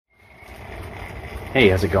Hey,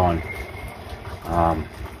 how's it going? Um,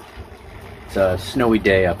 it's a snowy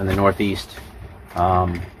day up in the Northeast.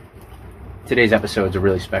 Um, Today's episode is a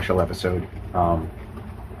really special episode.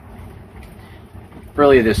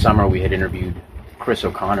 Earlier this summer, we had interviewed Chris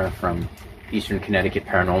O'Connor from Eastern Connecticut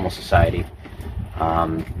Paranormal Society.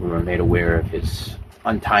 We were made aware of his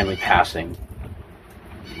untimely passing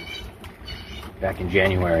back in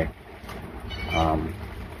January.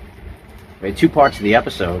 We had two parts of the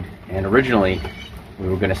episode, and originally we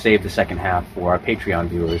were going to save the second half for our Patreon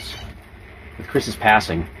viewers. With Chris's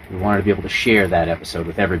passing, we wanted to be able to share that episode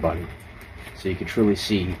with everybody, so you could truly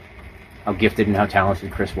see how gifted and how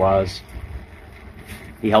talented Chris was.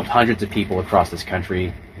 He helped hundreds of people across this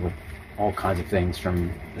country with all kinds of things,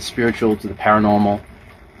 from the spiritual to the paranormal.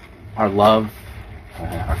 Our love,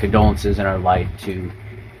 our condolences, and our light to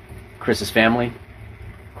Chris's family,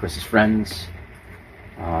 Chris's friends,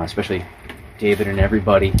 especially David and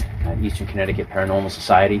everybody at Eastern Connecticut Paranormal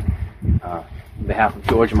Society. On behalf of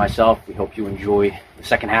George and myself, we hope you enjoy the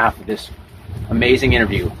second half of this amazing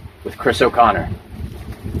interview with Chris O'Connor.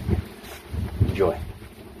 Enjoy.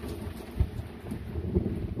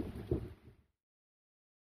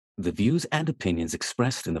 The views and opinions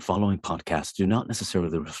expressed in the following podcast do not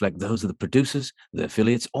necessarily reflect those of the producers, the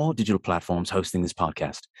affiliates, or digital platforms hosting this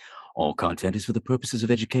podcast. All content is for the purposes of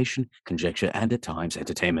education, conjecture, and at times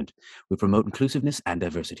entertainment. We promote inclusiveness and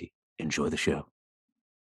diversity. Enjoy the show.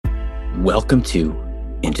 Welcome to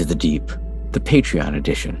Into the Deep, the Patreon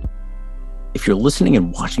edition. If you're listening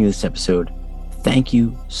and watching this episode, thank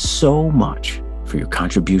you so much for your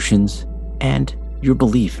contributions and your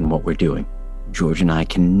belief in what we're doing. George and I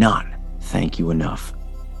cannot thank you enough.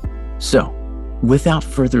 So, without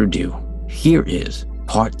further ado, here is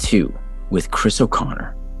part 2 with Chris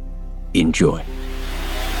O'Connor. Enjoy.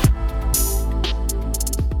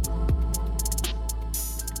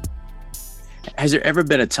 Has there ever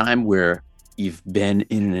been a time where you've been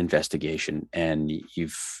in an investigation and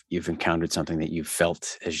you've encountered something that you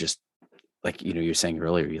felt as just like, you're saying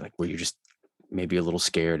earlier, where you're just maybe a little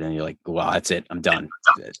scared and you're like, wow, that's it. I'm done.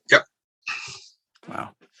 Yep. Wow.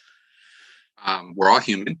 We're all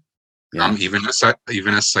human. Yeah. Even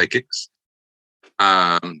as psychics.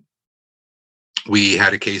 We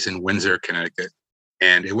had a case in Windsor, Connecticut,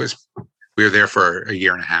 and we were there for a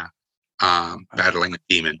year and a half, battling a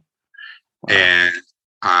demon. Wow. And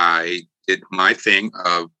I did my thing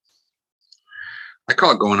of, I call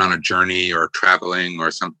it going on a journey or traveling, or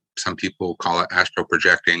some people call it astral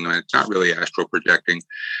projecting. It's not really astral projecting.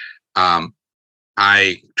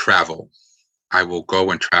 I travel. I will go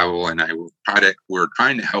and travel, and we're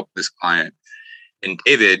trying to help this client. And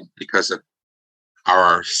David, because of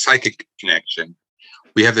our psychic connection,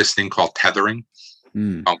 we have this thing called tethering.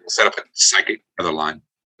 We'll set up a psychic tether line.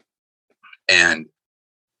 And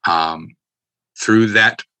through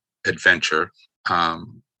that adventure,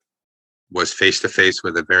 was face to face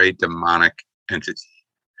with a very demonic entity.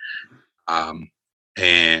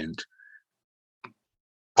 And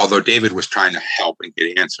although David was trying to help and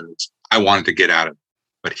get answers, I wanted to get out of it,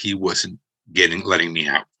 but he wasn't letting me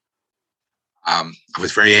out. I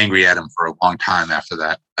was very angry at him for a long time after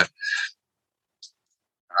that, but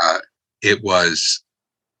it was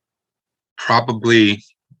probably,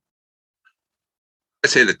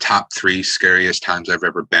 I'd say, the top 3 scariest times I've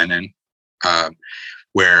ever been in,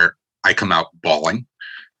 where I come out bawling.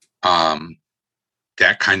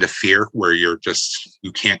 That kind of fear where you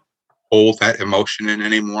can't hold that emotion in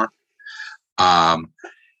anymore.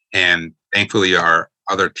 And thankfully, our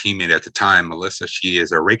other teammate at the time, Melissa, she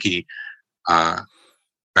is a Reiki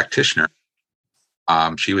practitioner.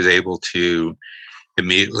 She was able to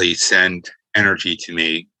immediately send energy to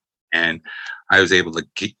me, and I was able to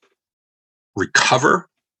recover.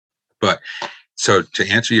 But so to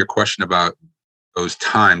answer your question about those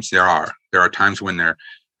times, there are times when they're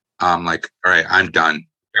like, all right, I'm done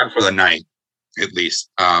for the night, at least.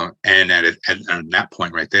 And at that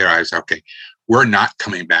point right there, I was okay. We're not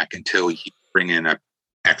coming back until you bring in an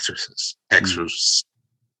exorcist. Because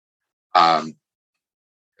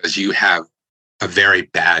you have a very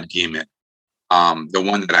bad demon. The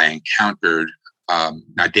one that I encountered,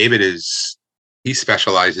 now David he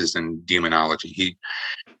specializes in demonology. He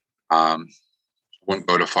wouldn't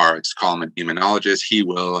go too far as to call him a demonologist. He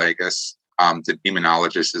will, I guess. The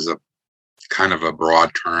demonologist is a kind of a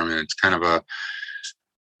broad term, and it's kind of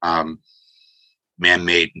a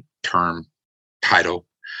man-made term title.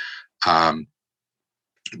 But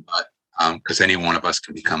because any one of us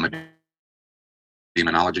can become a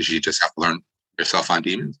demonologist, you just have to learn yourself on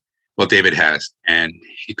demons. Well, David has, and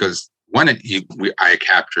because one I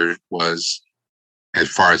captured was, as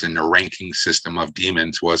far as in the ranking system of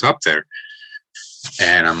demons, was up there.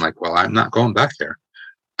 And I'm like, well, I'm not going back there.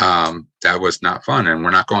 That was not fun. And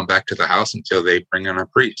we're not going back to the house until they bring in a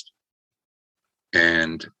priest.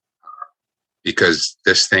 And because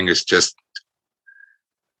this thing is just,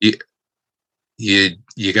 you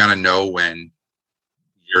got to know when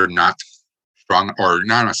you're not strong, or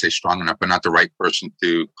not to say strong enough, but not the right person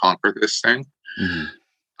to conquer this thing.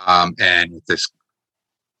 And in this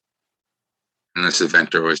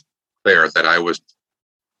event, it was clear that I was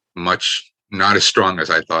much not as strong as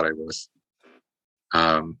I thought I was.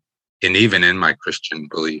 And even in my Christian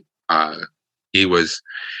belief, he was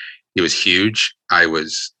huge.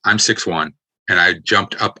 I'm 6'1", and I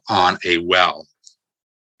jumped up on a well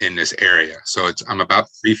in this area. So I'm about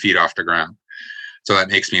 3 feet off the ground. So that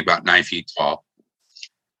makes me about 9 feet tall.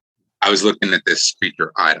 I was looking at this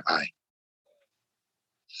creature eye to eye.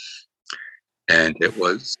 And it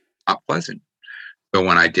was not pleasant. So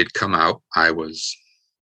when I did come out, I was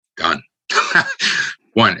done.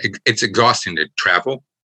 One, it's exhausting to travel,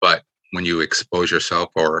 but when you expose yourself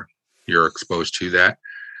or you're exposed to that,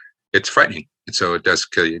 it's frightening. And so it does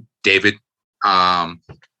kill you. David, I'm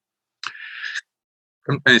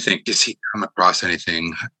trying to think, does he come across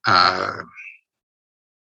anything?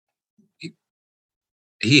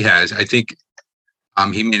 He has. I think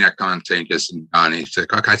he may not come and say just done. He's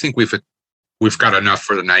like, okay, I think we've got enough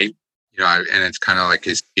for the night, and it's kind of like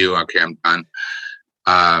his cue. Okay, I'm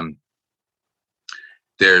done.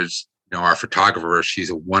 There's our photographer.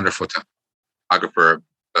 She's a wonderful photographer,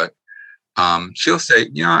 but she'll say,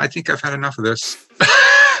 I think I've had enough of this.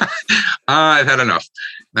 I've had enough.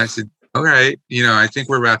 And I said, all right, I think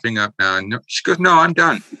we're wrapping up now. And she goes, no, I'm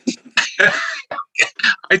done.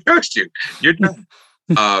 I trust you. You're done.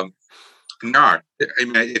 No, I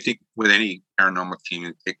mean, I think with any paranormal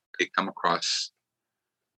team, they come across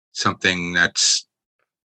something that's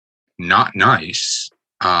not nice,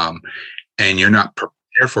 and you're not prepared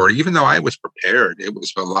for it. Even though I was prepared, it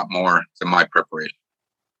was a lot more than my preparation.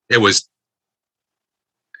 It was,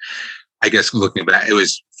 I guess, looking back, it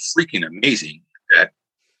was freaking amazing that,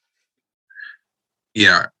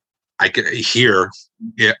 I could hear,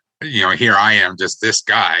 here I am, just this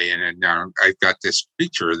guy, and I've got this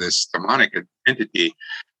creature, this demonic entity,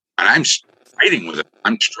 and I'm fighting with it.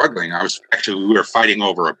 I'm struggling. We were fighting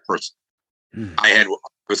over a person. It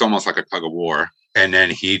was almost like a tug of war, and then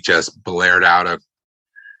he just blared out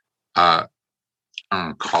I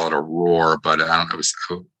don't call it a roar, but it was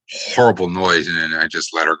a horrible noise, and then I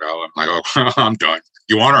just let her go. I'm like, oh, I'm done.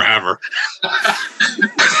 You want her, have her.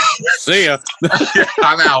 See ya.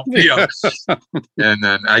 I'm out. And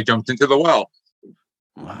then I jumped into the well.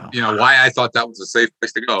 Wow. Why I thought that was a safe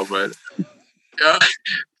place to go, but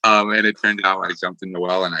and it turned out I jumped in the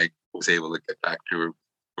well and I was able to get back to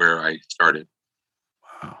where I started.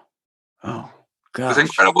 Wow. Oh, gosh. It was an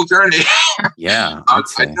incredible journey. Yeah. I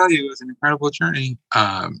tell you, it was an incredible journey.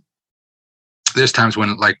 There's times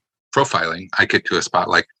when, like profiling, I get to a spot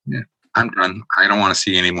like, I'm done. I don't want to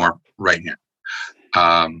see any more right now.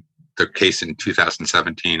 The case in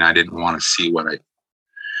 2017, I didn't want to see what I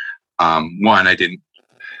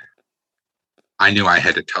knew I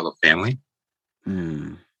had to tell the family,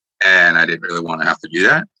 and I didn't really want to have to do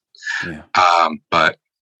that. Yeah. But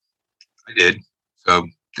I did. So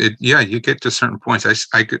you get to certain points. I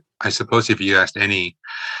suppose if you asked any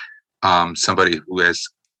somebody who's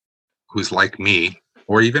like me,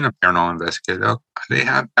 or even a paranormal investigator, they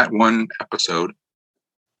have that one episode.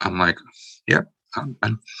 I'm like, yep, I'm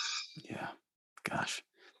done. Yeah. Gosh.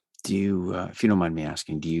 Do you, if you don't mind me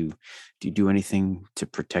asking, do you do anything to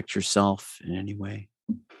protect yourself in any way?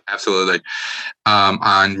 Absolutely.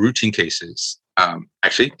 On routine cases,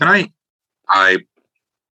 actually tonight, I'm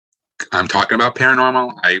talking about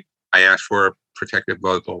paranormal. I ask for a protective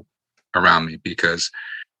bubble around me because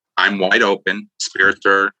I'm wide open. Spirits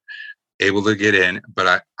are able to get in,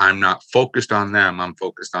 but I'm not focused on them. I'm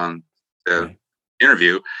focused on the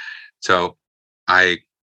interview. So I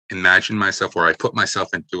imagine myself, or I put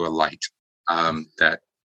myself into a light, that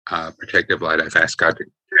protective light. I've asked God to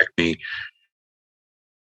protect me.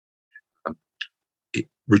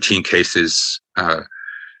 Routine cases,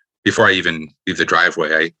 before I even leave the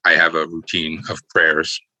driveway, I have a routine of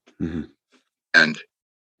prayers. Mm-hmm. And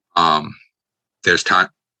there's time,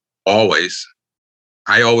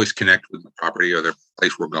 I always connect with the property or the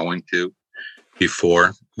place we're going to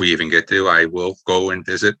before we even get to. I will go and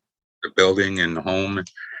visit the building and the home,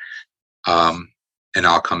 and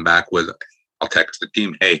I'll come back I'll text the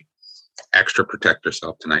team, hey, extra protect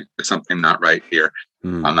yourself tonight. There's something not right here.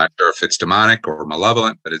 I'm not sure if it's demonic or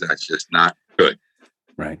malevolent, but that's just not good.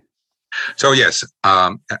 Right. So yes,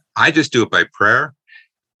 I just do it by prayer.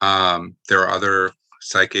 There are other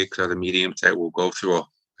psychics, other mediums that will go through a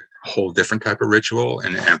whole different type of ritual,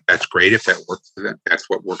 and that's great if that works for them. That's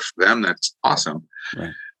what works for them. That's awesome.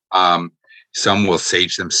 Right. Some will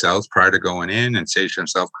sage themselves prior to going in and sage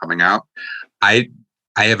themselves coming out. I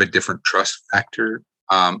have a different trust factor.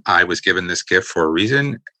 I was given this gift for a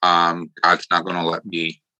reason. God's not going to let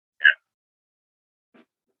me.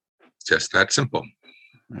 Just that simple.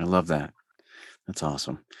 I love that. That's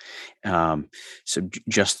awesome. So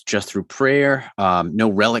just through prayer, no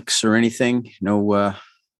relics or anything. No.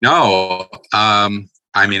 No. I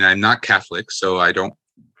mean, I'm not Catholic, so I don't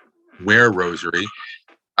wear a rosary.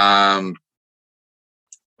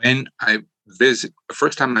 When I the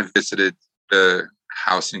first time I visited the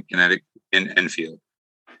house in Connecticut in Enfield,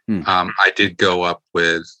 I did go up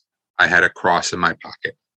with, I had a cross in my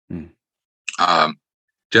pocket.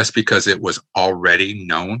 Just because it was already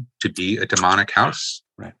known to be a demonic house.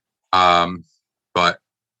 Right. But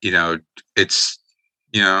it's,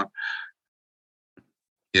 when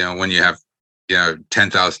you have,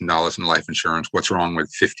 $10,000 in life insurance, what's wrong with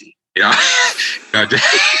 50? There's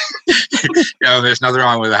nothing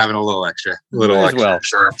wrong with having a little extra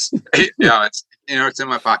insurance. It's in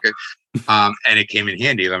my pocket. And it came in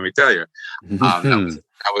handy, let me tell you. That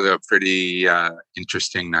was a pretty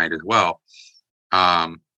interesting night as well.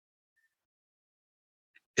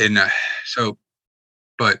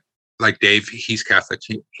 But like Dave, he's Catholic.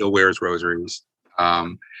 He'll wear his rosaries.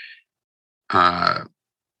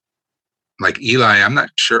 Like Eli, I'm not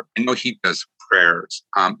sure. I know he does prayers.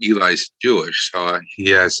 Eli's Jewish, so he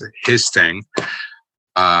has his thing.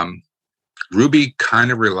 Ruby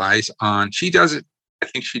kind of relies on, she does it. I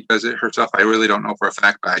think she does it herself. I really don't know for a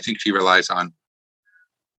fact, but I think she relies on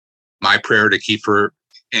my prayer to keep her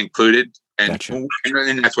included. And, Gotcha.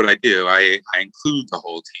 and that's what I do. I include the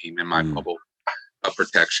whole team in my bubble of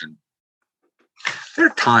protection. There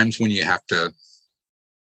are times when you have to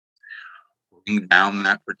bring down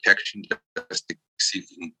that protection just to see if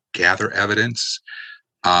you can gather evidence.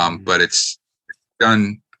 But it's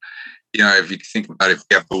done, if you think about it, if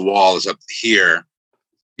you have the walls up here,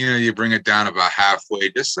 you bring it down about halfway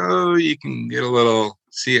just so you can get a little,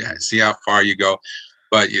 see how far you go.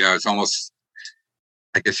 But, it's almost,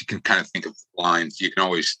 I guess you can kind of think of blinds. You can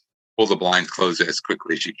always pull the blinds closed as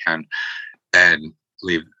quickly as you can and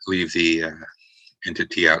leave the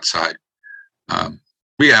entity outside.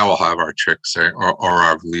 We all have our tricks or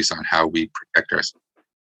our beliefs on how we protect ourselves.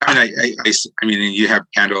 I mean, you have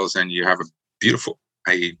candles and you have a beautiful,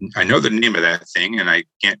 I know the name of that thing and I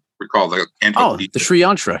can't recall the candle. Oh, the Sri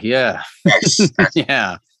Yantra. Yeah. Yes.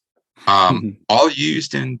 Yeah. All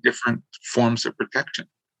used in different forms of protection.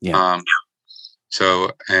 Yeah.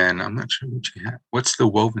 And I'm not sure what you have. What's the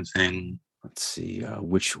woven thing? Let's see,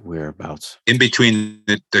 which whereabouts? In between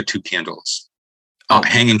the two candles,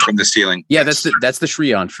 hanging from the ceiling. Yeah, that's the Sri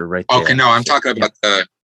Yantra right there. Okay, no, I'm talking about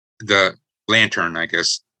the lantern, I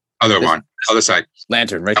guess. Other side.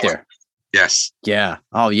 Lantern right there. Yes. Yeah.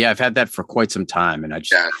 Oh, yeah. I've had that for quite some time, and I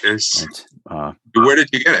just where did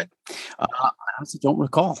you get it? I honestly don't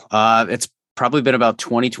recall. It's probably been about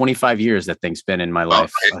 20, 25 years that thing's been in my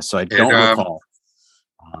life, so I don't recall.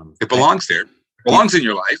 It belongs there. It belongs in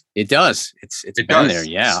your life. It does. It's been there.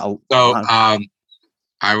 Yeah. So I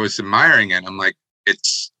was admiring it. I'm like,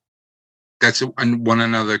 that's one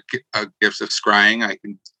another gifts of scrying. I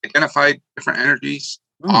can identify different energies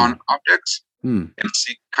on objects and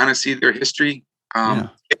see their history.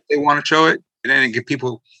 If they want to show it, and then give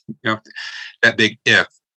people, that big if.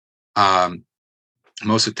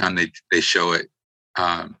 Most of the time they show it.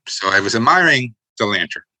 So I was admiring the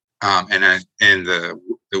lantern, and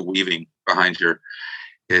the weaving behind your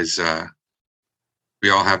is. We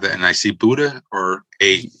all have that, and I see Buddha or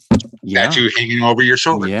a statue hanging over your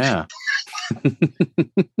shoulder. Yeah,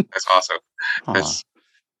 that's awesome. Now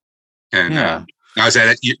is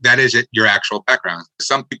that is it? Your actual background?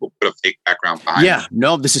 Some people put a fake background behind. Yeah,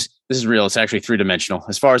 no, this is real. It's actually 3-dimensional.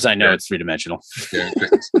 As far as I know, it's 3-dimensional.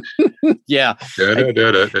 Yeah.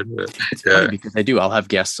 It's funny because I do. I'll have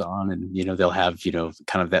guests on, and they'll have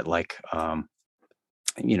kind of that like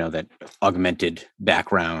that augmented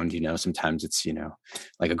background. Sometimes it's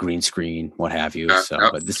like a green screen, what have you.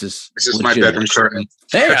 But this is my bedroom curtain.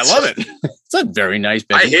 Hey, I love it. It's a very nice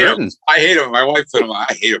bedroom curtain. I hate them. My wife put them on.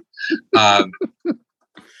 I hate them.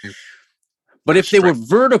 But if they were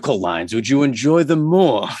vertical lines, would you enjoy them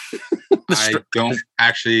more? I don't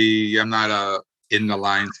actually. I'm not a in the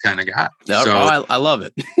lines kind of guy. So I love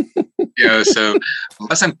it. So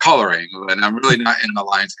unless I'm coloring, then I'm really not in the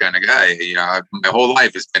lines kind of guy. My whole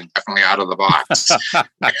life has been definitely out of the box.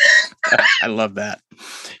 I love that.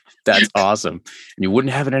 That's awesome. And you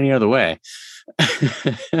wouldn't have it any other way.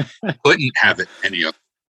 Couldn't have it any other.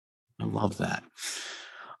 I love that.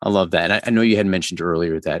 I love that. And I know you had mentioned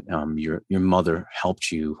earlier that your mother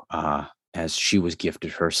helped you as she was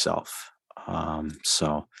gifted herself.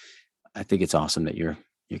 So I think it's awesome that you're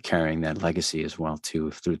carrying that legacy as well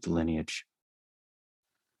too through the lineage.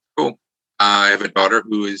 Cool. I have a daughter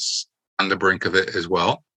who is on the brink of it as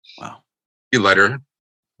well. Wow. She let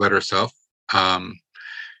herself.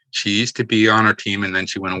 She used to be on our team, and then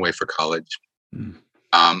she went away for college. Mm.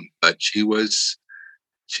 But she's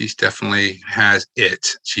definitely has it.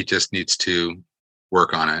 She just needs to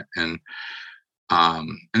work on it. And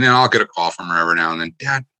then I'll get a call from her every now and then.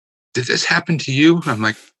 Dad, did this happen to you? I'm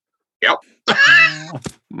like, yep.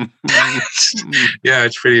 Yeah,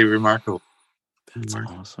 it's pretty remarkable. That's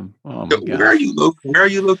awesome. Oh my So God. where are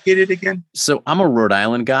you located again? So I'm a Rhode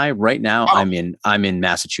Island guy right now. Oh. I'm in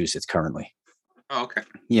Massachusetts currently. Oh, okay.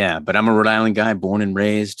 Yeah, but I'm a Rhode Island guy, born and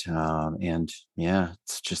raised. And yeah,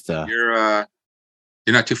 it's just You're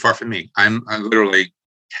not too far from me. I'm literally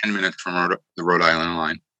 10 minutes from the Rhode Island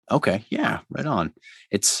line. okay. Yeah, right on.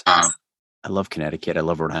 It's I love Connecticut. I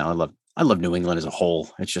love Rhode Island. I love New England as a whole.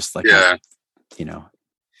 It's just like yeah.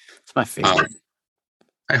 It's my favorite.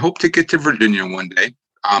 I hope to get to Virginia one day.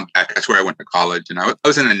 That's where I went to college, and I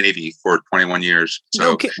was in the Navy for 21 years.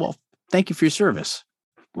 So, okay. Well, thank you for your service.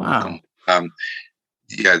 Wow.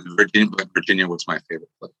 Yeah, Virginia was my favorite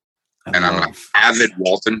place. I'm an avid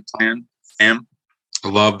Walton fan. I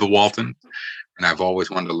love the Walton, and I've always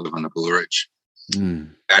wanted to live on the Blue Ridge.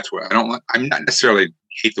 That's where I'm not necessarily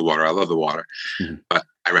hate the water. I love the water, but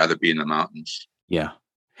I'd rather be in the mountains. Yeah.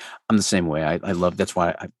 I'm the same way. I love, that's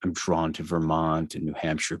why I'm drawn to Vermont and New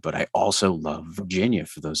Hampshire, but I also love Virginia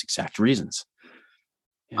for those exact reasons.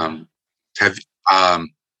 Yeah.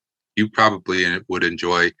 You probably would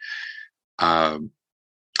enjoy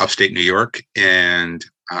upstate New York, and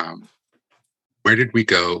where did we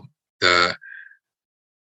go? The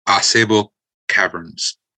Sable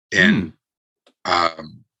Caverns, and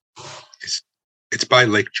it's by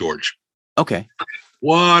Lake George. Okay.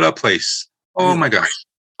 What a place! Oh my gosh!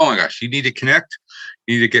 You need to connect.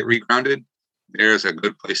 You need to get regrounded. There's a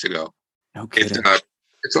good place to go. No kidding.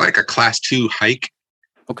 It's like a class 2 hike.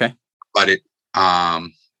 Okay. But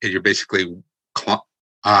you're basically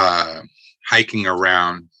hiking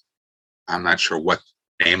around. I'm not sure what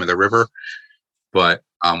name of the river, but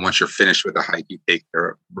once you're finished with the hike, you take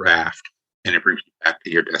the raft and it brings you back to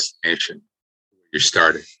your destination where you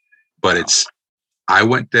started. But I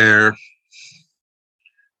went there.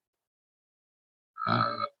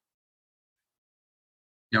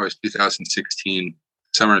 It was 2016,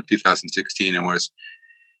 summer of 2016. It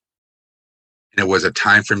was a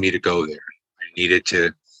time for me to go there. I needed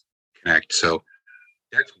to connect. So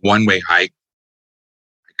that's one way I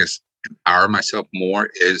guess empower myself more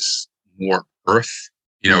is more earth,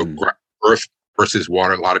 earth versus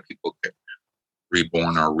water. A lot of people get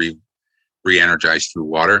reborn or re-energized through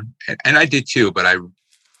water. And I did too, but I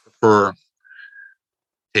prefer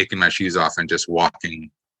taking my shoes off and just walking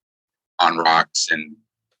on rocks. And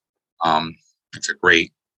it's a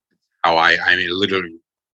great how I mean, literally,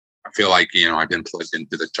 I feel like, I've been plugged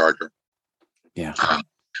into the charger. Yeah.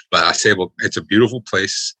 But Sable, it's a beautiful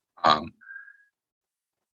place. I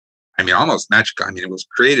mean, almost magical. I mean, it was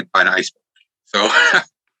created by an iceberg. So,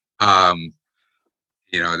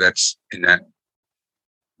 that's in that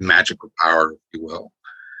magical power, if you will.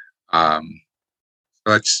 So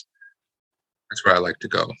that's where I like to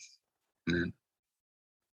go. And then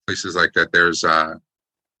places like that. There's a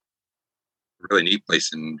really neat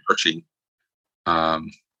place in Hershey.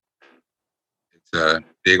 It's a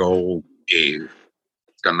big old cave.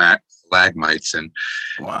 It's got stalagmites, and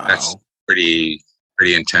wow, that's pretty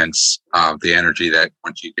intense. The energy that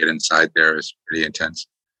once you get inside there is pretty intense.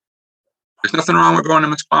 There's nothing wrong with going to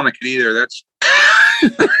Misquamicut either. That's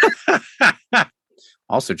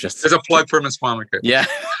also just there's a plug for Misquamicut. Yeah.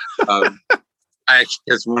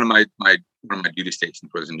 It's one of my duty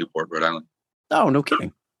stations was in Newport, Rhode Island. Oh, no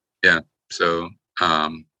kidding. Yeah. So,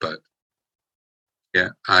 but yeah,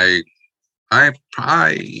 I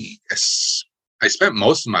guess I spent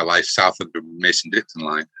most of my life south of the Mason-Dixon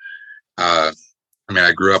line. I mean,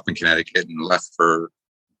 I grew up in Connecticut and left for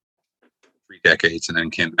 3 decades, and then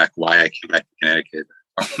came back. Why I came back to Connecticut?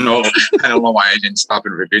 I don't know why I didn't stop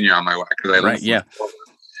in Virginia on my way.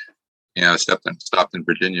 Stopped in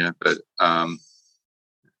Virginia, but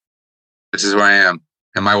this is where I am,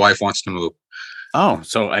 and my wife wants to move. Oh,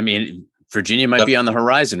 so I mean, Virginia might be on the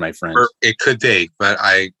horizon, my friend. It could be, but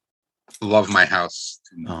I love my house.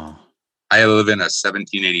 Oh. I live in a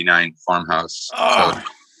 1789 farmhouse. Oh.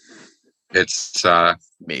 So It's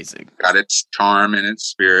Amazing. got its charm and its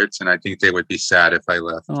spirits, and I think they would be sad if I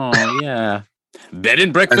left. Oh, yeah. Bed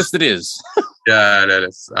and breakfast it is. Yeah, that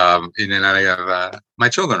is. And then I have my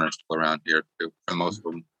children are still around here too, for most of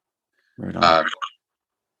them. Right on.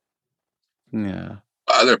 Yeah.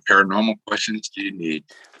 Other paranormal questions do you need?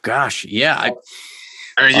 Gosh, yeah.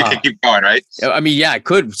 I mean, you can keep going, right? I mean, yeah, I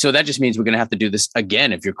could. So that just means we're going to have to do this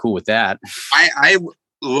again if you're cool with that. I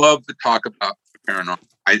love to talk about the paranormal.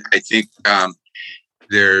 I think I'm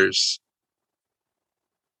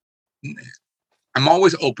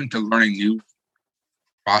always open to learning new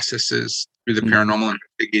processes through the paranormal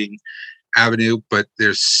investigating avenue, but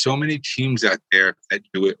there's so many teams out there that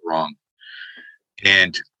do it wrong.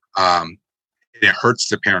 And it hurts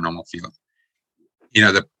the paranormal field. You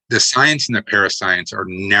know, the science and the parascience are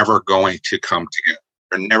never going to come together.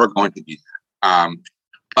 They're never going to be that.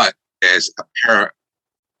 But as a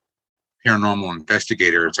paranormal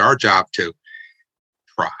investigator, it's our job to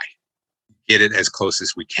try, get it as close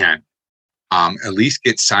as we can. At least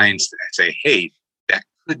get science that say, hey, that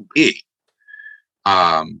could be.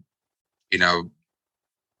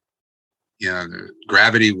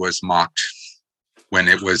 Gravity was mocked when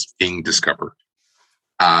it was being discovered.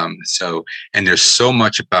 And there's so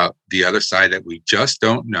much about the other side that we just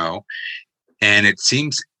don't know. And it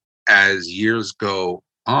seems as years go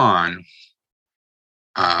on,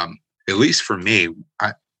 at least for me,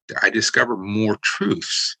 I discover more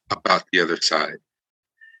truths about the other side.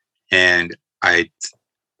 And I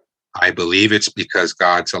believe it's because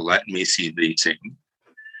God's letting me see these things.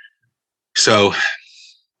 So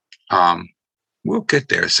we'll get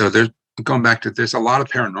there. So going back to, there's a lot of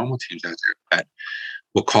paranormal teams out there that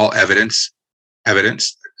will call evidence,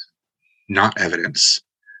 not evidence.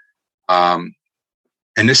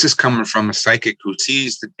 And this is coming from a psychic who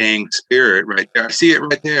sees the dang spirit right there. I see it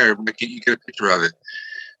right there. Why can't you get a picture of it?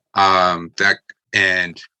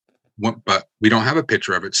 But we don't have a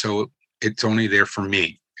picture of it, so it's only there for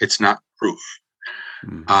me. It's not proof.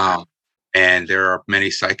 Mm-hmm. And there are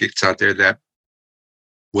many psychics out there that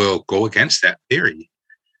will go against that theory,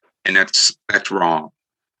 and that's wrong.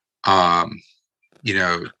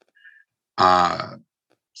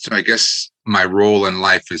 So I guess my role in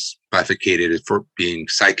life is bifurcated for being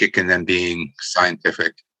psychic and then being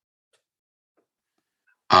scientific.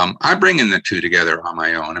 I bring in the two together on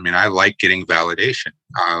my own. I mean, I like getting validation.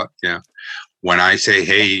 When I say,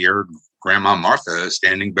 hey, your Grandma Martha is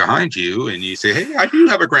standing behind you, and you say, hey, I do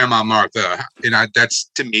have a Grandma Martha. That's,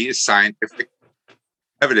 to me, is scientific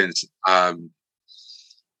evidence.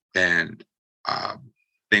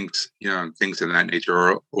 Things of that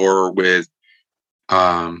nature, or with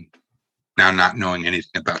now not knowing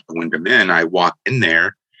anything about the Wyndham Inn, I walk in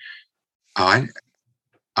there. Our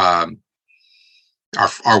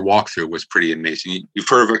walkthrough was pretty amazing. You've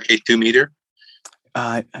heard of a K2 meter?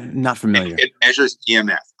 Not familiar. It measures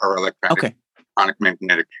EMF, or electronic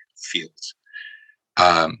magnetic fields.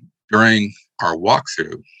 During our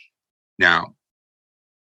walkthrough, now,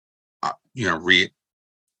 reiterate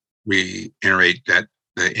that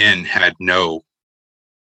the inn had no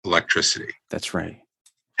electricity. That's right.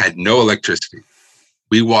 Had no electricity.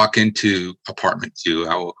 We walk into apartment 2,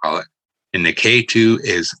 I will call it, and the K2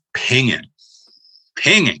 is pinging.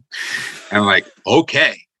 And I'm like,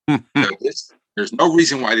 okay. There's no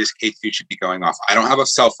reason why this K2 should be going off. I don't have a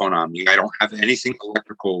cell phone on me. I don't have anything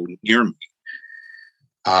electrical near me.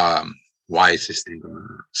 Why is this thing going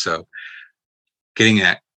on? So getting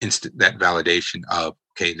that validation of,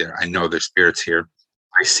 okay, I know there's spirits here.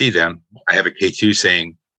 I see them. I have a K2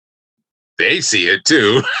 saying they see it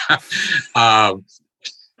too.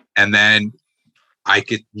 And then I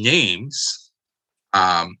get names,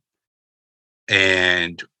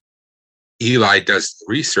 and Eli does the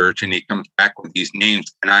research, and he comes back with these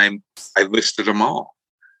names, and I listed them all.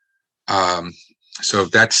 So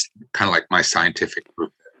that's kind of like my scientific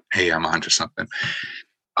proof that, hey, I'm onto something.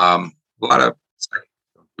 A lot of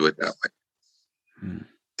don't do it that way.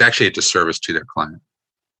 It's actually a disservice to their client.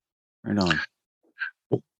 Right on.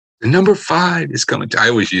 The number 5 is coming to. I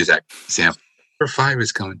always use that example. Number 5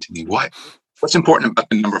 is coming to me. What's important about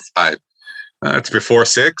the number 5? It's before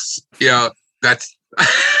 6. Yeah, that's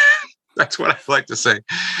that's what I like to say.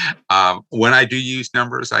 When I do use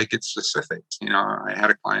numbers, I get specifics. I had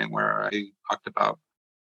a client where I talked about.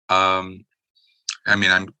 I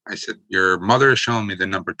said, your mother is showing me the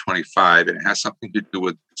number 25, and it has something to do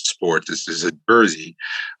with sports. This is a jersey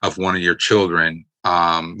of one of your children. Wait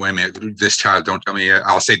a minute, this child, don't tell me yet.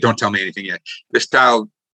 I'll say, don't tell me anything yet. This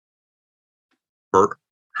child hurt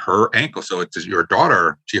her ankle. So it's your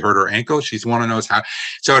daughter. She hurt her ankle. She's want to know how.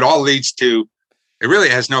 So it all leads to, it really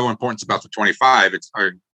has no importance about the 25.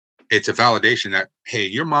 it's a validation that, hey,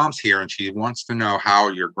 your mom's here and she wants to know how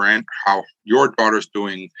your daughter's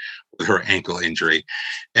doing with her ankle injury.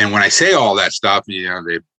 And when I say all that stuff, they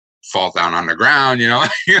fall down on the ground, you're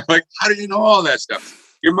like, how do you know all that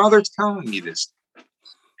stuff? Your mother's telling me this.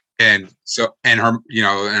 And so, and her,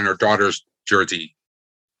 and her daughter's jersey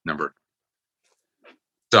number.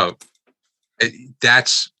 So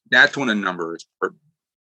that's when a number is important.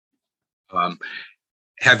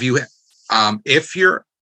 Have you, if you're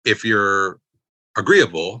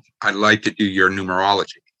agreeable, I'd like to do your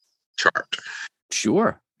numerology chart.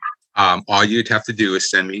 Sure. All you'd have to do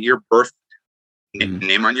is send me your birth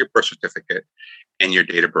name on your birth certificate and your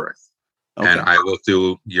date of birth. Okay. And I will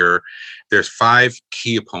do there's 5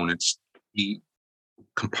 key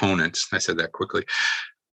components. I said that quickly,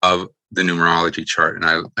 of the numerology chart. And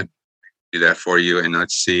I do that for you. And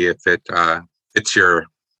let's see if it's your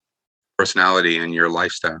personality and your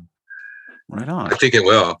lifestyle. Right on. I think it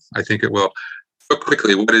will. So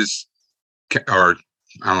quickly, or I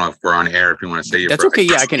don't know if we're on air, if you want to say your That's okay.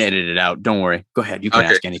 Yeah, I can edit it out. Don't worry. Go ahead. You can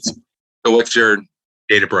ask anything. So what's your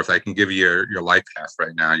date of birth? I can give you your life path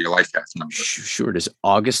right now, your life path number. Sure. It is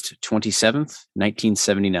August 27th,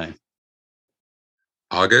 1979.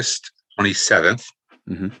 August 27th.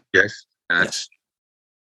 Mm-hmm. Yes. That's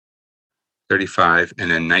 35.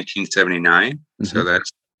 And then 1979. Mm-hmm. So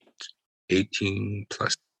that's 18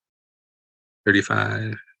 plus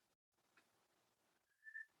 35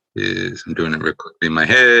 I'm doing it real quickly in my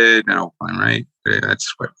head. No, I'm right.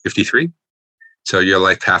 That's 53. So your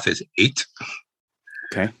life path is 8.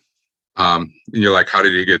 Okay. And you're like, how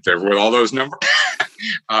did you get there with all those numbers?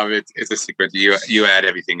 It's a secret. You add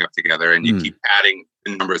everything up together and you keep adding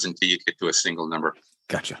the numbers until you get to a single number.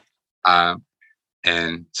 Gotcha.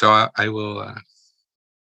 And so I will.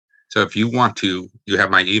 So if you want to, you have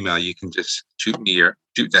my email. You can just shoot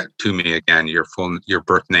that to me again. Your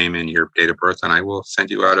birth name and your date of birth, and I will send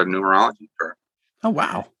you out a numerology chart. Oh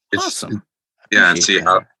wow! Awesome. Yeah, and see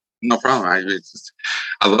how. No problem.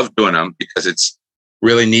 I love doing them because it's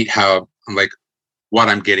really neat how I'm like what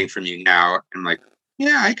I'm getting from you now. I'm like,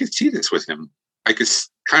 yeah, I could see this with him. I could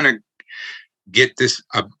kind of get this.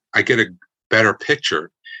 I get a better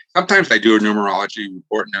picture. Sometimes I do a numerology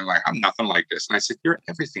report and they're like, I'm nothing like this. And I said, you're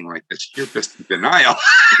everything like this. You're just in denial.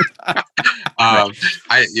 I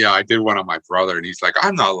did one on my brother and he's like,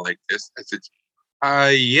 I'm not like this. I said,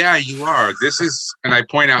 yeah, you are. This is, and I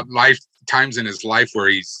point out times in his life where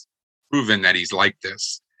he's proven that he's like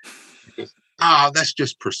this. He goes, that's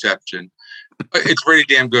just perception. It's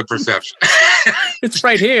pretty damn good perception. It's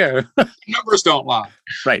right here. Numbers don't lie.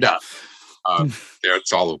 Right. No.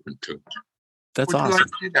 It's all open to it. That's awesome. Like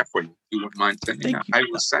to do that for you? You wouldn't mind sending that? I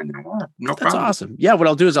will send it on. No That's problem. Awesome. Yeah, what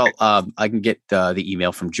I'll do is I can get the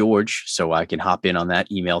email from George, so I can hop in on that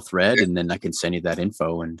email thread, and then I can send you that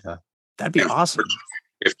info, and that'd be awesome.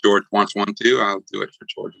 If George wants one too, I'll do it for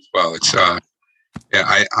George as well. It's I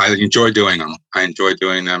enjoy doing them. I enjoy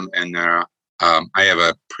doing them, and I have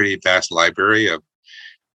a pretty vast library of,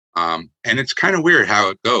 and it's kind of weird how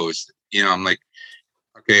it goes. I'm like,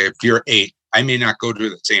 okay, if you're 8, I may not go to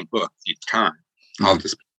the same book each time. I'm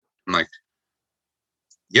like,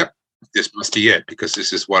 yep, this must be it, because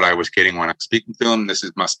this is what I was getting when I'm speaking to him.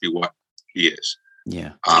 Must be what he is.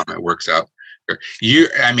 Yeah. It works out. You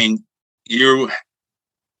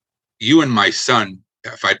and my son,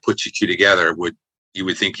 if I put you two together, you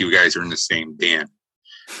would think you guys are in the same band.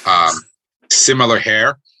 Similar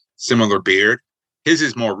hair, similar beard. His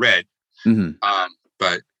is more red. Mm-hmm.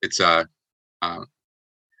 But it's I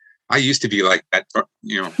used to be like that, 40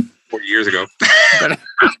 years ago. Damn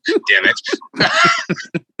it.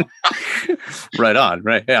 Right on.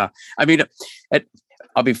 Right. Yeah. I mean,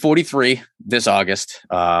 I'll be 43 this August.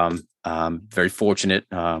 Very fortunate.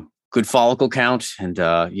 Good follicle count, and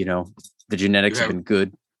the genetics have been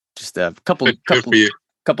good. Just a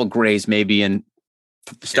couple grays maybe, and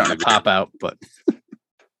starting to pop out. But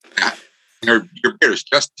your beard is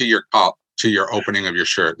just to your opening of your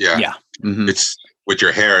shirt. Yeah. Yeah. Mm-hmm. It's with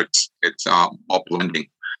your hair. It's all blending.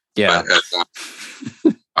 Yeah. But,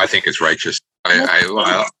 I think it's righteous.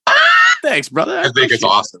 Thanks, brother. I think it's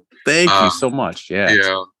awesome. Thank you so much. Yeah.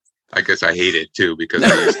 Yeah. I guess I hate it too, because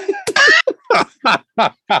like,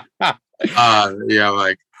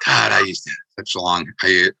 God, I used to have such long.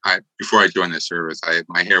 I before I joined the service,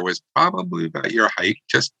 my hair was probably about your height,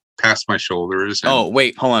 just past my shoulders. Oh,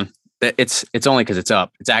 wait, hold on. It's only because it's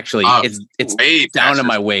up. It's actually it's way down to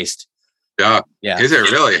my waist. Yeah. Yeah. Is it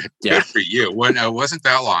really? Yeah. Good for you. When it wasn't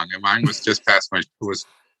that long, and mine was just past past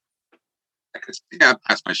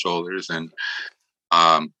my shoulders, and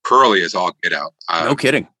curly is all get out. No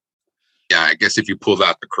kidding. Yeah, I guess if you pulled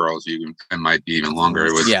out the curls, it might be even longer.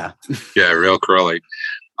 It was yeah, real curly.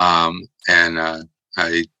 And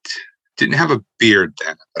I didn't have a beard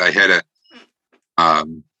then, but I had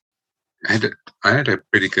a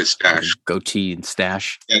pretty good stash. Goatee and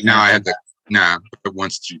stash. Yeah, now I had but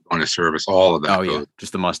once you go into service, all of that. Oh yeah,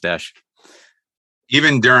 just the mustache.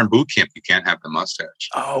 Even during boot camp, you can't have the mustache.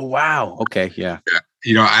 Oh wow. Okay, yeah.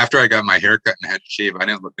 Yeah. After I got my hair cut and had to shave, I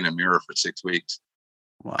didn't look in the mirror for 6 weeks.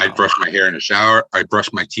 Wow. I'd brush my hair in the shower. I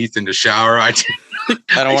brushed my teeth in the shower. I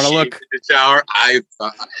don't want to look in the shower. I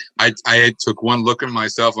took one look at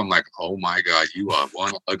myself. I'm like, oh my God, you are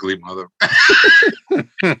one ugly mother. And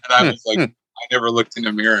I was like, I never looked in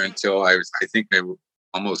the mirror until I think they were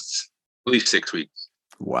almost at least 6 weeks.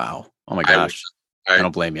 Wow. Oh my gosh. I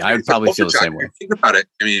don't blame you. I would probably feel the same way. Think about it.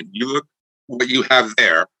 I mean, you look what you have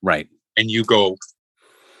there, right? And you go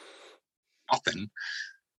nothing.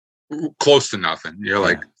 Close to nothing. You're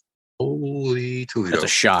like, holy Toledo. That's a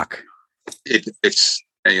shock. It's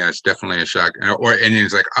definitely a shock. And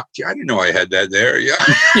it's like, I didn't know I had that there. Yeah.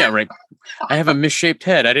 Yeah, right. I have a misshaped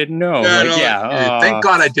head. I didn't know. Thank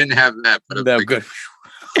God I didn't have that. But good.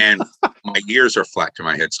 And my ears are flat to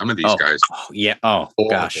my head. Some of these guys. Oh, yeah. Oh, horrible.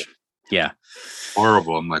 Gosh. Yeah.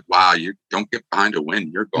 Horrible. I'm like, wow, you don't get behind a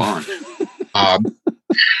wind. You're gone.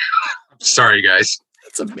 Sorry, guys.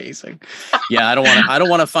 That's amazing. Yeah, I don't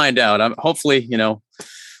want to find out. Hopefully, we'll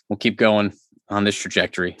keep going on this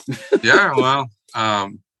trajectory. Yeah, well,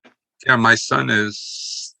 my son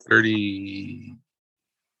is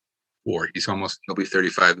 34. He'll be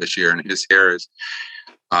 35 this year, and his hair is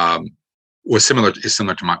was similar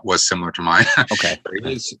to mine. Okay.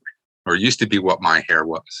 Or used to be what my hair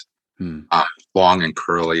was. Long and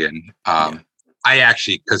curly, and I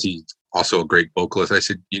actually, because he's also a great vocalist, I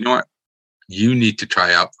said, you know what? You need to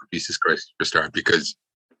try out for Jesus Christ Superstar because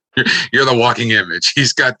you're the walking image.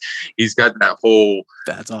 He's got that whole.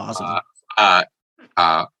 That's awesome.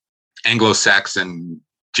 Anglo-Saxon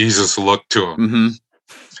Jesus look to him.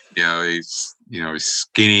 Mm-hmm. He's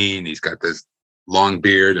skinny and he's got this long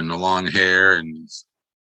beard and the long hair and he's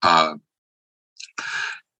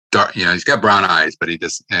dark. He's got brown eyes, but he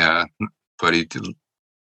just like the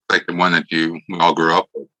one that we all grew up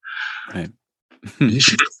with. Right.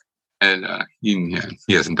 And he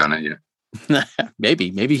hasn't done it yet.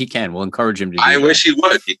 Maybe he can. We'll encourage him to do I that. wish he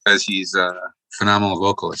would, because he's a phenomenal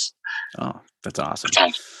vocalist. Oh, that's awesome.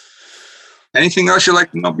 Anything else you'd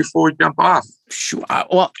like to know before we jump off? Sure.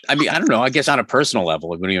 Well, I mean, I don't know. I guess on a personal level,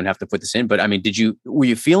 we don't even have to put this in. But I mean, were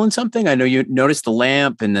you feeling something? I know you noticed the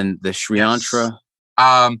lamp and then the Sri Yantra.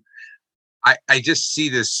 Yes. I just see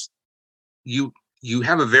this. You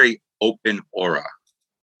have a very open aura.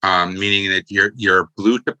 Meaning that you're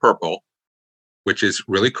blue to purple, which is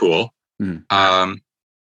really cool. Mm. I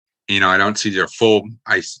don't see your full.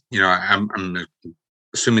 I'm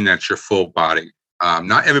assuming that's your full body.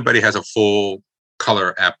 Not everybody has a full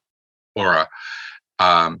color aura,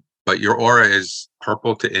 but your aura is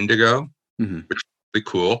purple to indigo, mm-hmm. which is really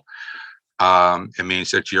cool. It means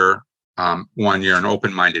that you're you're an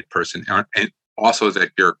open-minded person, and also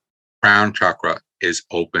that your crown chakra is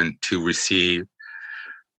open to receive.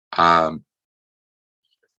 About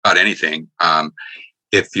anything.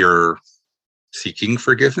 If you're seeking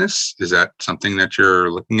forgiveness, is that something that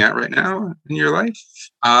you're looking at right now in your life?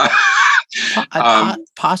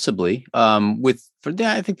 Possibly.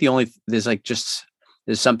 I think there's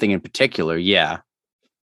something in particular. Yeah.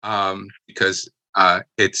 Because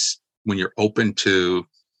it's when you're open to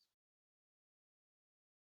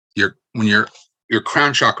when your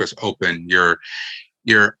crown chakra is open, you're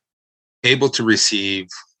able to receive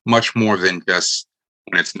much more than just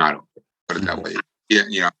when it's not open. Put it that way.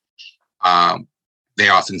 Yeah, they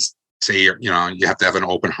often say you have to have an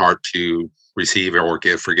open heart to receive or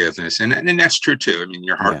give forgiveness, and that's true too. I mean,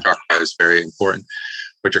 your heart chakra is very important,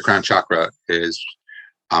 but your crown chakra is.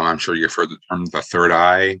 I'm sure you've heard the term the third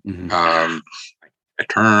eye, mm-hmm. A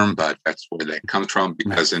term, but that's where that comes from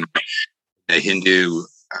because in the Hindu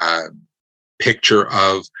picture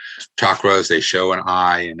of chakras, they show an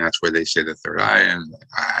eye, and that's where they say the third eye. And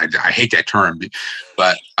I hate that term,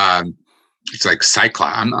 but it's like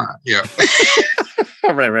cyclops. I'm not,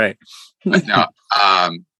 right. But no,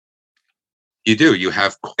 you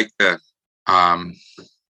have quite the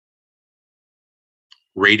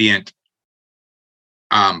radiant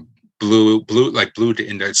blue to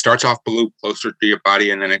indigo. It starts off blue closer to your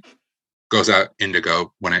body, and then it goes out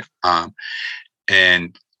indigo when it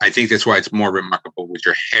and I think that's why it's more remarkable with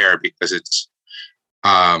your hair, because it's,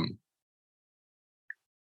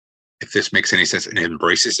 if this makes any sense, and it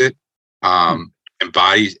embraces it,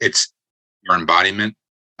 embodies your embodiment,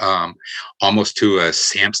 almost to a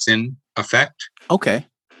Samson effect, Okay.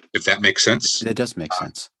 if that makes sense. That does make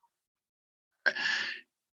sense.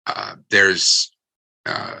 There's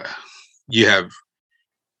you have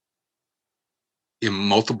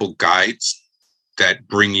multiple guides that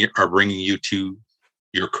are bringing you to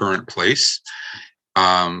your current place. We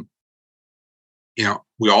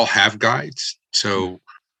all have guides, so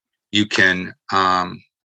you can.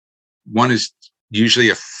 One is usually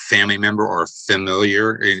a family member or a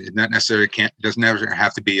familiar. It not necessarily doesn't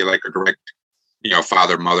have to be like a direct,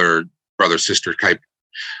 father, mother, brother, sister type.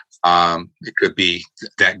 It could be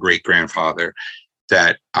that great grandfather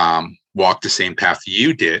that walked the same path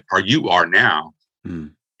you did, or you are now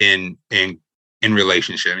in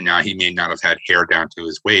relationship. Now he may not have had hair down to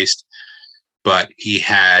his waist, but he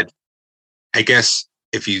had. I guess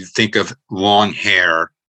if you think of long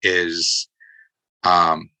hair is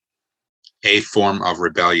a form of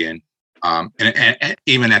rebellion, and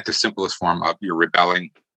even at the simplest form of you're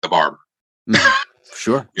rebelling the barber.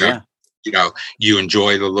 Sure. Yeah. You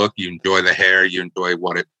enjoy the look, you enjoy the hair, you enjoy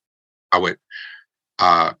how it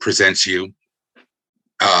presents you.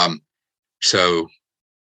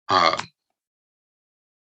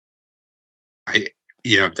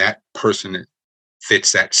 That person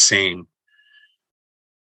fits that same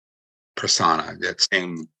persona,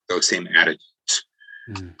 those same attitudes.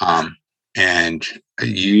 And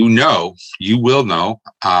you will know,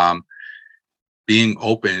 being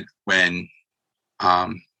open when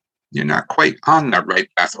you're not quite on that right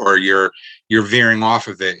path, or you're veering off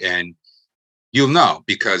of it, and you'll know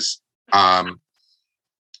because not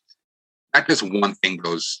just one thing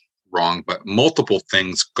goes wrong, but multiple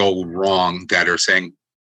things go wrong that are saying,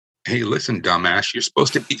 hey, listen, dumbass, you're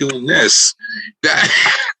supposed to be doing this.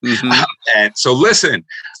 And so listen,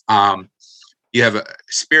 you have a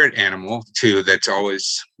spirit animal too that's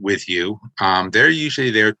always with you. They're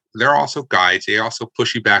usually there. They're also guides. They also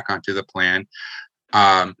push you back onto the plan.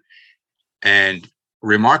 And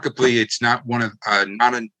remarkably, it's not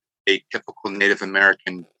not a typical Native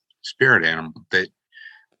American spirit animal. That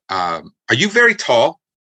are you very tall?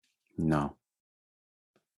 No.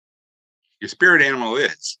 Your spirit animal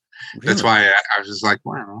is. Really? That's why I was just like,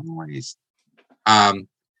 wow, I don't know why he's. And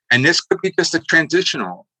this could be just a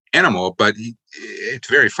transitional animal, but it's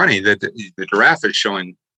very funny that the giraffe is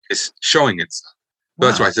showing itself. Wow.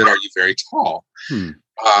 That's why I said, "Are you very tall?"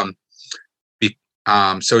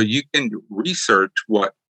 So you can research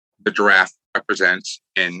what the giraffe represents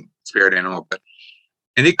in spirit animal,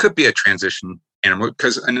 and it could be a transition animal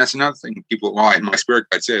and that's another thing. People, my spirit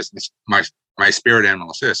guide says my spirit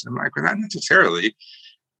animal says. I'm like, well, not necessarily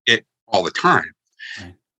it all the time.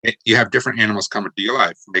 Right. You have different animals come into your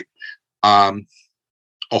life, like.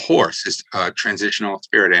 A horse is a transitional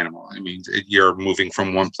spirit animal. It means you're moving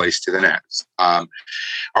from one place to the next. Our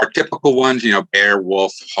typical ones, bear,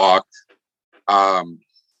 wolf, hawk,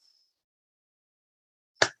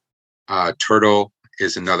 turtle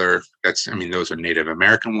is another. Those are Native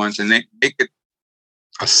American ones, and they get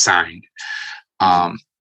assigned.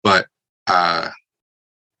 But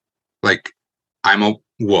like I'm a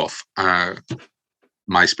wolf.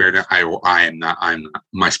 My spirit, I'm not.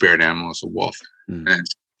 My spirit animal is a wolf, and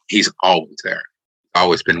he's always there,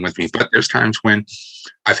 always been with me. But there's times when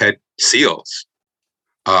I've had seals,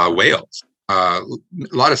 whales, a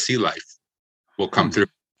lot of sea life will come through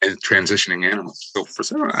as transitioning animals. So for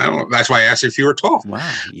some, I don't know. That's why I asked if you were tall.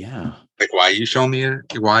 Wow, yeah. Like, why are you showing me?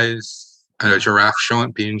 Why is a giraffe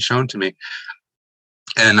being shown to me?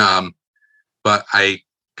 And but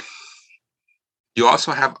you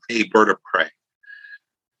also have a bird of prey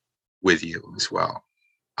with you as well.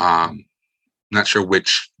 Not sure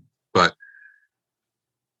which, but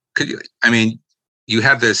you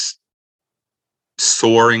have this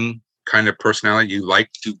soaring kind of personality. You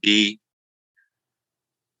like to be,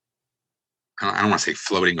 I don't want to say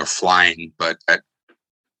floating or flying, but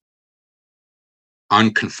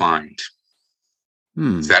unconfined.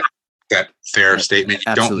 Is that fair statement?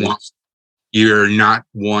 Absolutely. You're not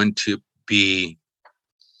one to be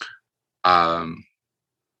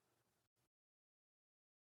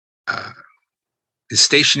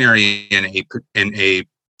stationary in a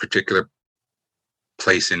particular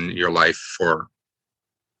place in your life for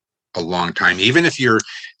a long time. Even if you're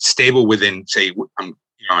stable within, say,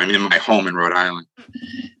 I'm in my home in Rhode Island,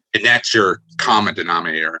 and that's your common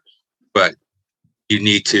denominator. But you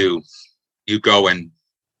go and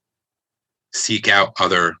seek out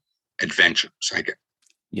other adventures, I guess.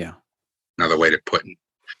 Yeah. Another way to put it.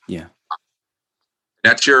 Yeah.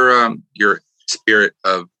 That's your spirit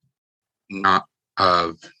of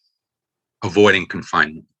avoiding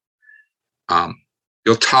confinement.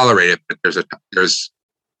 You'll tolerate it, but there's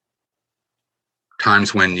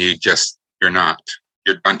times when you're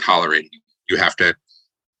done tolerating. You have to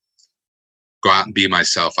go out and be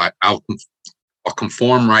myself. I'll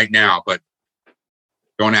conform right now, but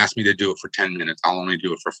don't ask me to do it for 10 minutes. I'll only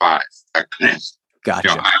do it for 5.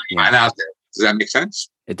 Gotcha. I'm out there. Does that make sense?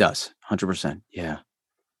 It does. 100%. Yeah.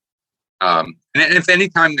 And if any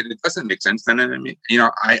time that it doesn't make sense, then I mean,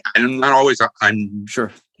 I'm not always. I'm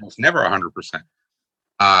Sure. almost never 100%.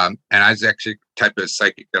 And I was actually the type of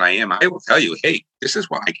psychic that I am. I will tell you, hey, this is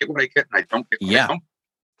what I get, and I don't get what I don't.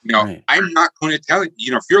 Right. I'm not going to tell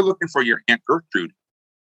you. If you're looking for your Aunt Gertrude,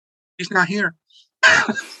 she's not here.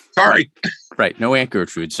 Sorry. Right. No Aunt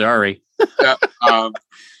Gertrude. Sorry. But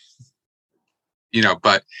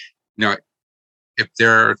if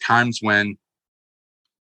there are times when,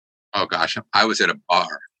 oh gosh, I was at a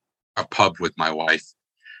pub with my wife,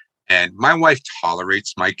 and my wife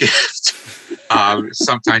tolerates my gift.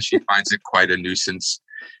 Sometimes she finds it quite a nuisance,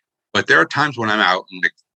 but there are times when I'm out and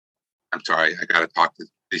I'm sorry, I got to talk to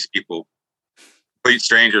these people, complete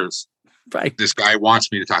strangers. Right. This guy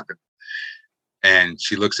wants me to talk to them. And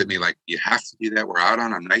she looks at me like, you have to do that. We're out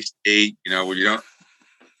on a nice date, where you don't.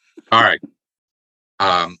 All right.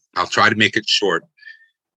 I'll try to make it short.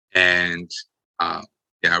 And I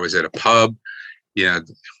was at a pub.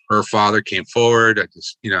 Her father came forward. I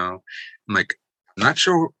just, I'm like, I'm not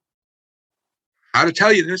sure how to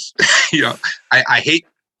tell you this. I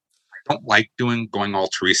don't like going all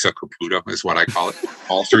Teresa Caputo is what I call it.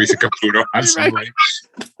 All Teresa Caputo on somebody.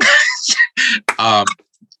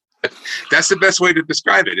 That's the best way to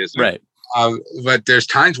describe it, isn't it? Right. But there's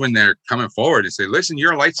times when they're coming forward and say, listen,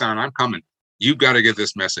 your light's on, I'm coming. You got to get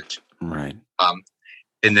this message. Right.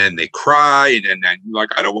 And then they cry, and then you're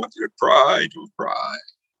like, I don't want you to cry, don't cry.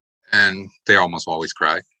 And they almost always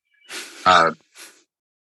cry.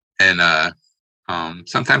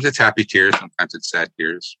 Sometimes it's happy tears, sometimes it's sad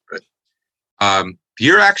tears. But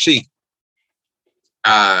you're actually,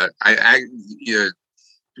 one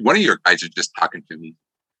of your guys are just talking to me,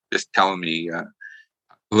 just telling me,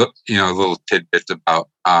 little tidbits about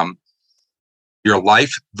your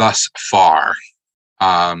life thus far.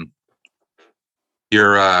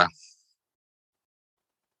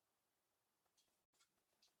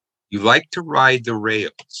 You like to ride the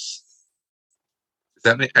rails.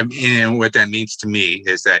 Does that make, what that means to me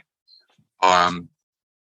is that,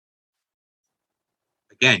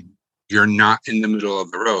 again, you're not in the middle of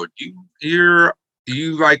the road. You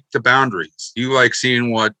like the boundaries. You like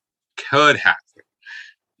seeing what could happen.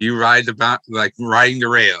 You ride like riding the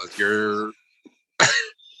rails.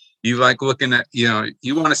 You like looking at, you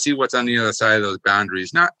want to see what's on the other side of those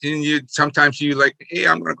boundaries. Sometimes you like, hey,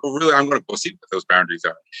 I'm going to go see what those boundaries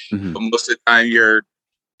are. Mm-hmm. But most of the time you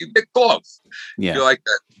get close. Yeah. You like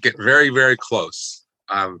to get very, very close.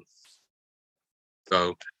 So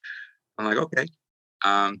I'm like, okay,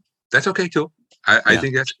 that's okay too. I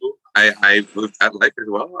think that's cool. I lived that life as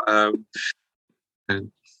well.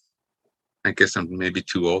 And I guess I'm maybe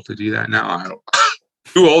too old to do that now. I don't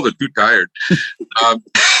too old or too tired. I'm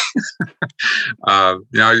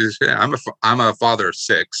a father of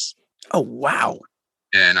 6. Oh, wow.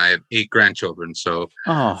 And I have 8 grandchildren. So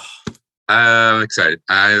I'm excited.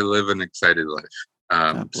 I live an excited life.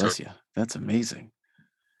 God bless you. That's amazing.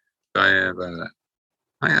 I have,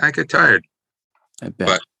 I get tired. I bet.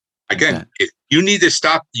 But again, if you need to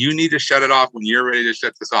stop, you need to shut it off when you're ready to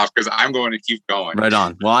shut this off, because I'm going to keep going. Right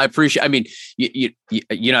on. Well, I appreciate,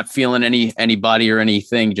 you're not feeling anybody or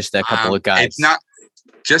anything, just a couple of guys. It's not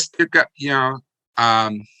just,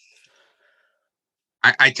 I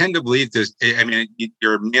tend to believe this.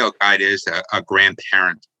 Your male guide is a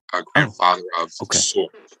grandparent, a grandfather of sorts.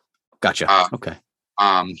 Gotcha. Okay.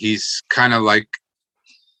 He's kind of like,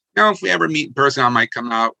 if we ever meet in person, I might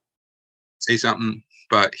come out, say something.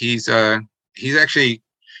 But he's actually,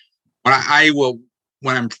 when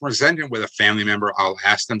I'm presenting with a family member, I'll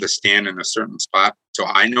ask them to stand in a certain spot so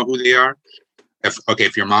I know who they are.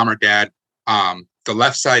 If your mom or dad, the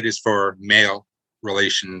left side is for male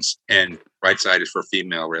relations and right side is for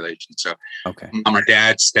female relations. So mom or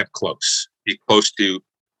dad, step close. Be close to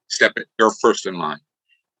you're first in line.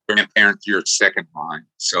 Grandparents, you're second line.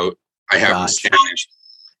 So I have them stand.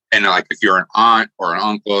 And like if you're an aunt or an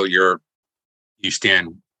uncle, you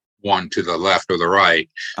stand one to the left or the right.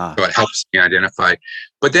 So it helps me identify.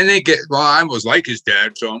 But then they get, I was like his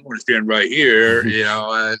dad, so I'm going to stand right here.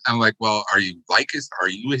 I'm like, well, are you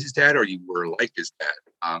his dad, or you were like his dad?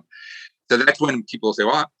 So that's when people say,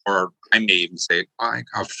 well, or I may even say, like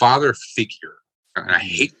a father figure. And I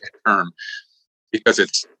hate that term because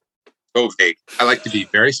it's so vague. I like to be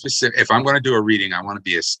very specific. If I'm going to do a reading, I want to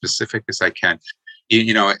be as specific as I can.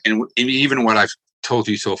 And even what I've told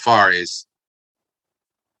you so far is,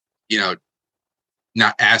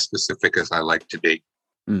 not as specific as I like to be.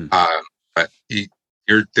 Mm. But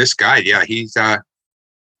you're this guy. Yeah. He's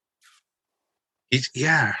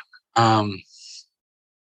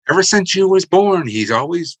ever since you was born, he's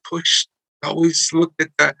always looked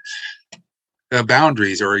at the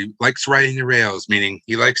boundaries, or he likes riding the rails, meaning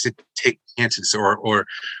he likes to take chances, and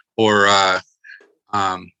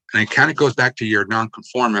it kind of goes back to your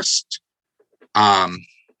nonconformist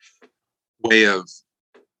way of,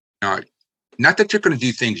 not that you're going to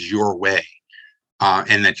do things your way,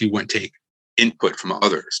 and that you wouldn't take input from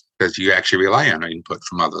others, because you actually rely on input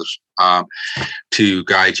from others to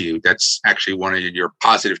guide you. That's actually one of your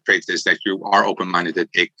positive traits, is that you are open-minded to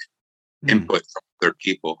take input from other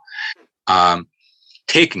people.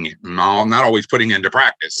 Taking it, not always putting it into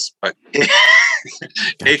practice, but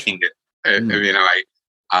taking it.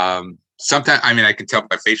 Sometimes, I can tell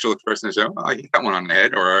by facial expressions, oh, you got one on the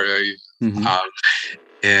head, or,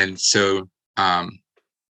 and so, but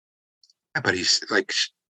he's like,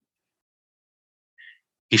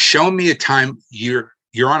 he's shown me a time you're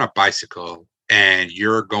on a bicycle and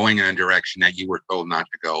you're going in a direction that you were told not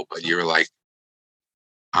to go, but you're like,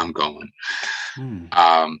 I'm going.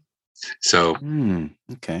 So,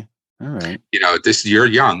 okay. All right. you're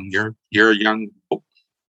young, you're a young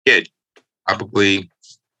kid, probably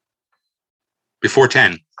before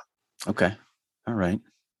 10. Okay. All right.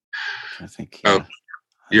 I think. So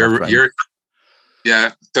you, it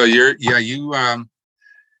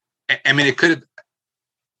could have,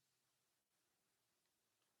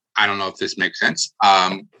 I don't know if this makes sense.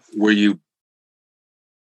 Were you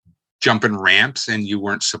jumping ramps and you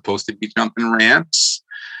weren't supposed to be jumping ramps?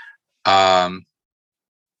 I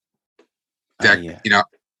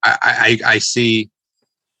see,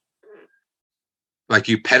 like,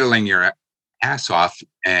 you pedaling your ass off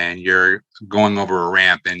and you're going over a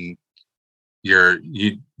ramp, and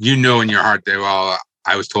you know in your heart that, well,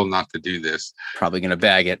 I was told not to do this. Probably going to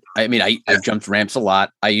bag it. I've jumped ramps a lot.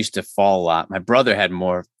 I used to fall a lot. My brother had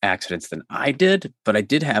more accidents than I did, but I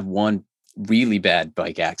did have one really bad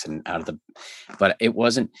bike accident but it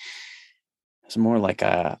was more like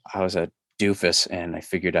I was a doofus, and I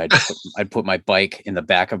figured I'd put my bike in the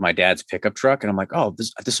back of my dad's pickup truck, and I'm like, oh,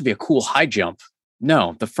 this would be a cool high jump.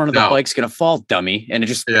 No, the front of the bike's going to fall, dummy. And it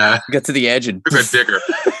just got to the edge and a bit bigger.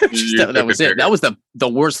 that was it. That was the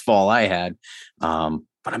worst fall I had. But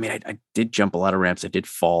I did jump a lot of ramps. I did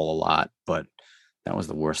fall a lot, but that was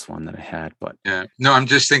the worst one that I had. But no, I'm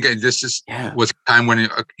just thinking was a time when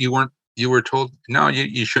you were told, no,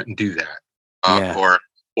 you shouldn't do that.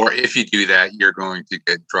 Or if you do that, you're going to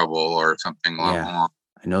get in trouble or something along.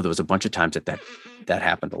 I know there was a bunch of times that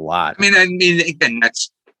happened a lot. Again,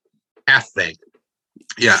 that's half thing.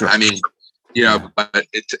 Yeah, sure. But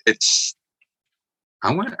it's.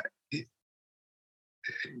 I want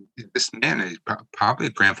this man is probably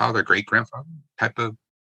grandfather, great grandfather type of.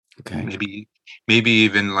 Okay. Maybe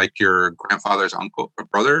even like your grandfather's uncle or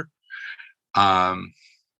brother. Because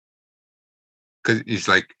he's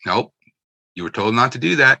like, nope, you were told not to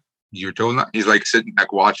do that. You were told not. He's like sitting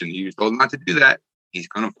back watching. You were told not to do that. He's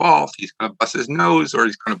gonna fall. He's gonna bust his nose, or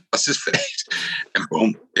he's gonna bust his face, and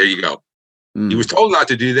boom, there you go. He was told not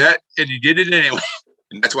to do that, and he did it anyway.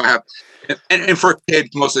 And that's what happened. And for kids,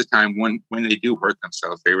 most of the time, when they do hurt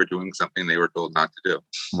themselves, they were doing something they were told not to do.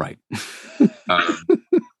 Right.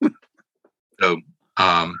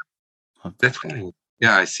 That's cool.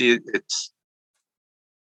 Yeah, I see it. It's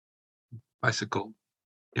bicycle.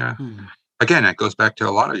 Yeah. Again, that goes back to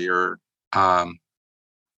a lot of your,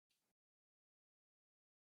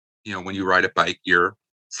 when you ride a bike, you're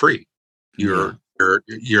free. You're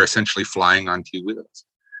essentially flying on two wheels.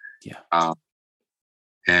 Yeah.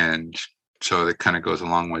 And so that kind of goes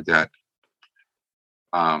along with that.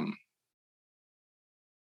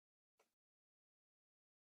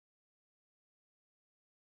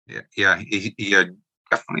 He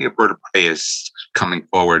definitely a bird of prey is coming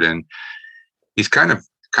forward, and he's kind of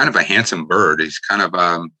a handsome bird. He's kind of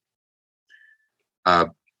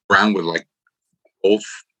brown with like gold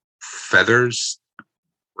feathers,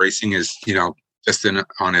 racing his, just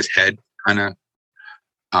on his head, kind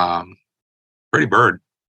of pretty bird.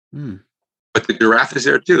 But the giraffe is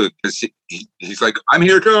there too, because he's like, I'm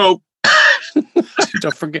here too.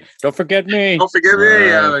 Don't forget me. Don't forget me. So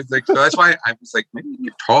that's why I was like, maybe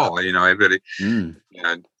you're tall. Everybody,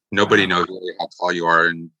 nobody knows really how tall you are.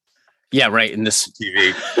 And right. In this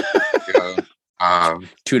TV,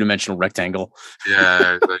 two-dimensional rectangle.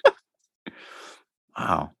 Yeah.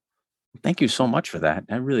 Wow. Thank you so much for that.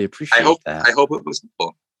 I really appreciate that. I hope it was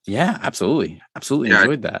cool. Yeah, absolutely. Absolutely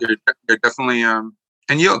enjoyed that. You're definitely,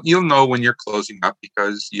 and you'll know when you're closing up,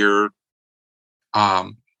 because you're,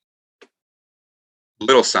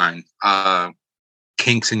 little sign,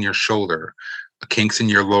 kinks in your shoulder, kinks in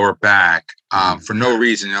your lower back, for no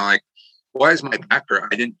reason. You're like, why is my back hurt?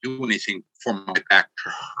 I didn't do anything for my back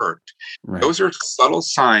to hurt. Right. Those are subtle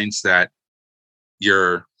signs that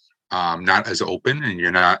you're not as open, and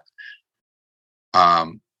you're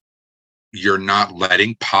not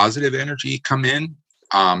letting positive energy come in.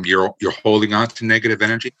 You're holding on to negative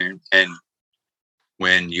energy, and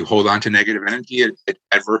when you hold on to negative energy, it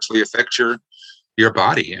adversely affects your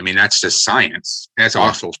body. I mean, that's just science. That's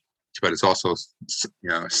also, but it's also,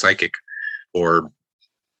 psychic, or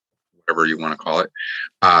whatever you want to call it.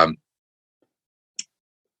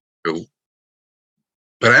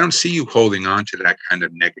 But I don't see you holding on to that kind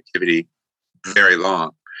of negativity very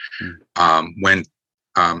long. When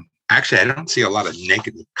actually, I don't see a lot of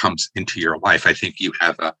negative comes into your life. I think you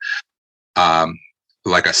have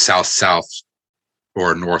like a south-south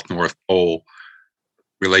or north-north pole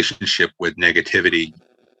relationship with negativity.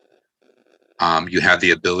 You have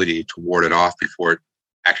the ability to ward it off before it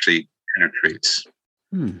actually penetrates.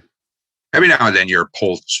 Every now and then your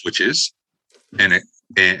pole switches and it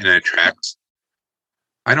attracts.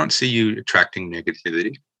 I don't see you attracting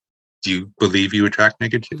negativity. Do you believe you attract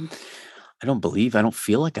negativity? I don't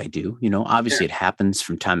feel like I do. Obviously it happens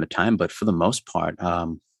from time to time, but for the most part, I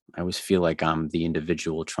always feel like I'm the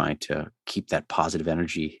individual trying to keep that positive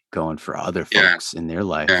energy going for other folks in their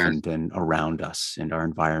life and around us and our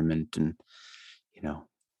environment. And,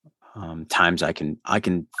 times I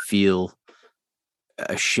can feel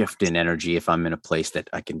a shift in energy if I'm in a place that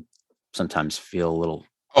I can sometimes feel a little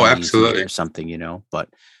absolutely or something, but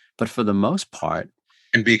for the most part,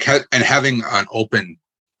 and having an open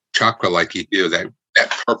chakra like you do, that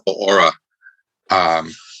purple aura,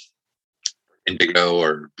 indigo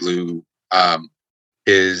or blue,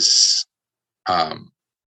 is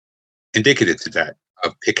indicative to that,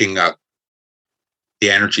 of picking up the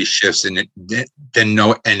energy shifts, and then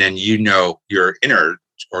your inner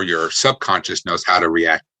or your subconscious knows how to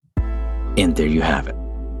react. And there you have it.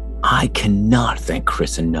 I cannot thank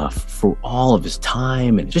Chris enough for all of his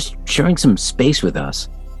time and just sharing some space with us.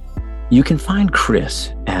 You can find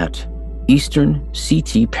Chris at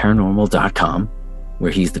easternctparanormal.com,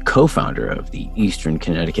 where he's the co-founder of the Eastern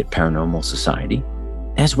Connecticut Paranormal Society,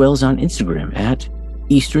 as well as on Instagram at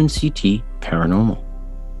EasternCT Paranormal.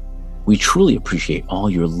 We truly appreciate all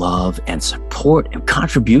your love and support and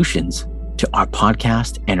contributions to our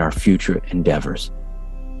podcast and our future endeavors.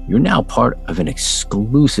 You're now part of an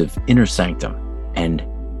exclusive inner sanctum, and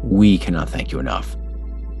we cannot thank you enough.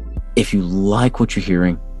 If you like what you're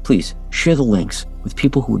hearing, please share the links with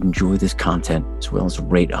people who would enjoy this content, as well as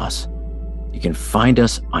rate us. You can find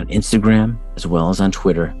us on Instagram, as well as on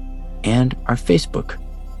Twitter and our Facebook.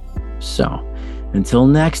 So, until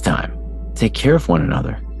next time, take care of one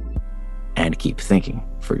another and keep thinking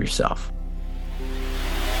for yourself.